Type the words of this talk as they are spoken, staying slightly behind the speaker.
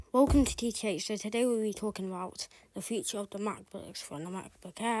Welcome to TTH. So today we'll be talking about the future of the MacBooks, from the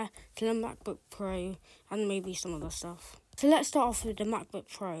MacBook Air to the MacBook Pro and maybe some other stuff. So let's start off with the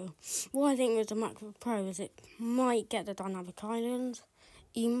MacBook Pro. What I think with the MacBook Pro is it might get the dynamic island.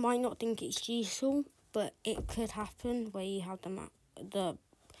 You might not think it's useful, but it could happen where you have the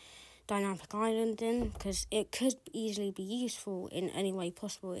dynamic island in, because it could easily be useful in any way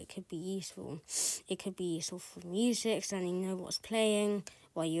possible. It could be useful. It could be useful for music, so then you know what's playing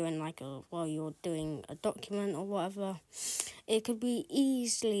while you're doing a document or whatever. It could be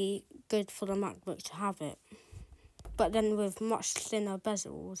easily good for the MacBook to have it, but then with much thinner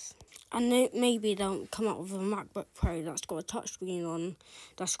bezels. And maybe they'll come out with a MacBook Pro that's got a touchscreen on,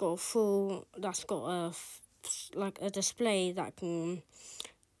 that's got a display that can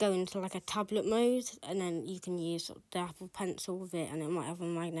go into like a tablet mode, and then you can use the Apple Pencil with it, and it might have a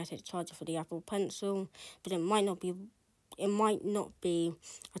magnetic charger for the Apple Pencil, but it might not be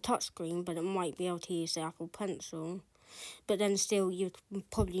a touchscreen, but it might be able to use the Apple Pencil. But then still, you'd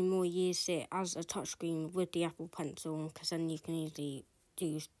probably more use it as a touchscreen with the Apple Pencil, because then you can easily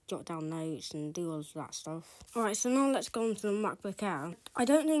jot down notes and do all of that stuff. Alright, so now let's go on to the MacBook Air. I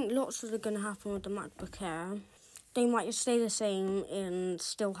don't think lots are going to happen with the MacBook Air. They might stay the same in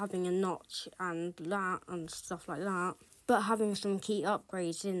still having a notch and that and stuff like that, but having some key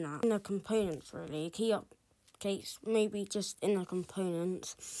upgrades in that. In the components, really. Key upgrades, maybe just in the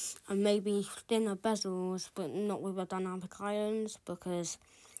components, and maybe thinner bezels, but not with a dynamic island, because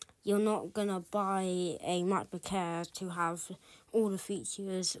you're not going to buy a MacBook Air to have all the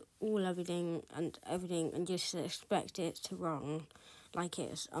features, everything, and just expect it to run like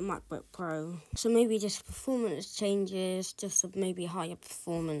it's a MacBook Pro. So maybe just performance changes, just maybe higher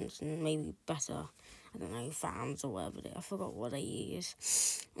performance and maybe better, I don't know, fans or whatever I forgot what they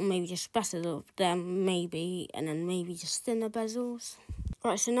use. Or maybe just better than them, maybe, and then maybe just thinner bezels.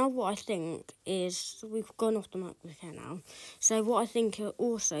 Right, so now what I think is, we've gone off the MacBook Air now, so what I think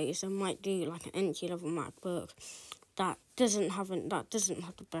also is I might do like an entry-level MacBook that doesn't have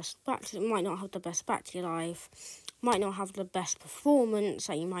the best battery, it might not have the best battery life, might not have the best performance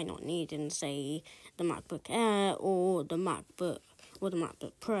that you might not need in, say, the MacBook Air or the MacBook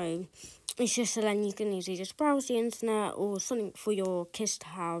Pro. It's just so then you can easily just browse the internet, or something for your kids to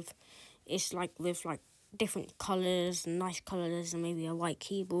have. It's like with like different colours and nice colours and maybe a white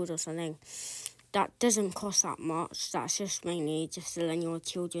keyboard or something. That doesn't cost that much. That's just mainly just so then your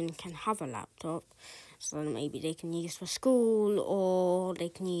children can have a laptop. So then maybe they can use for school, or they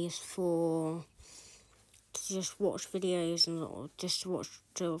can use to just watch videos, or just watch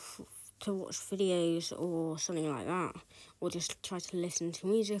to watch videos or something like that, or just try to listen to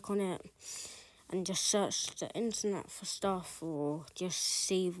music on it, and just search the internet for stuff, or just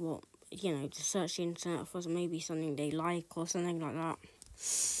see just search the internet for maybe something they like or something like that.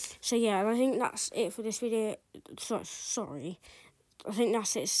 So yeah, I think that's it for this video. Sorry. I think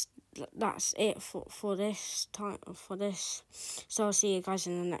that's it for this time. So I'll see you guys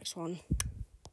in the next one.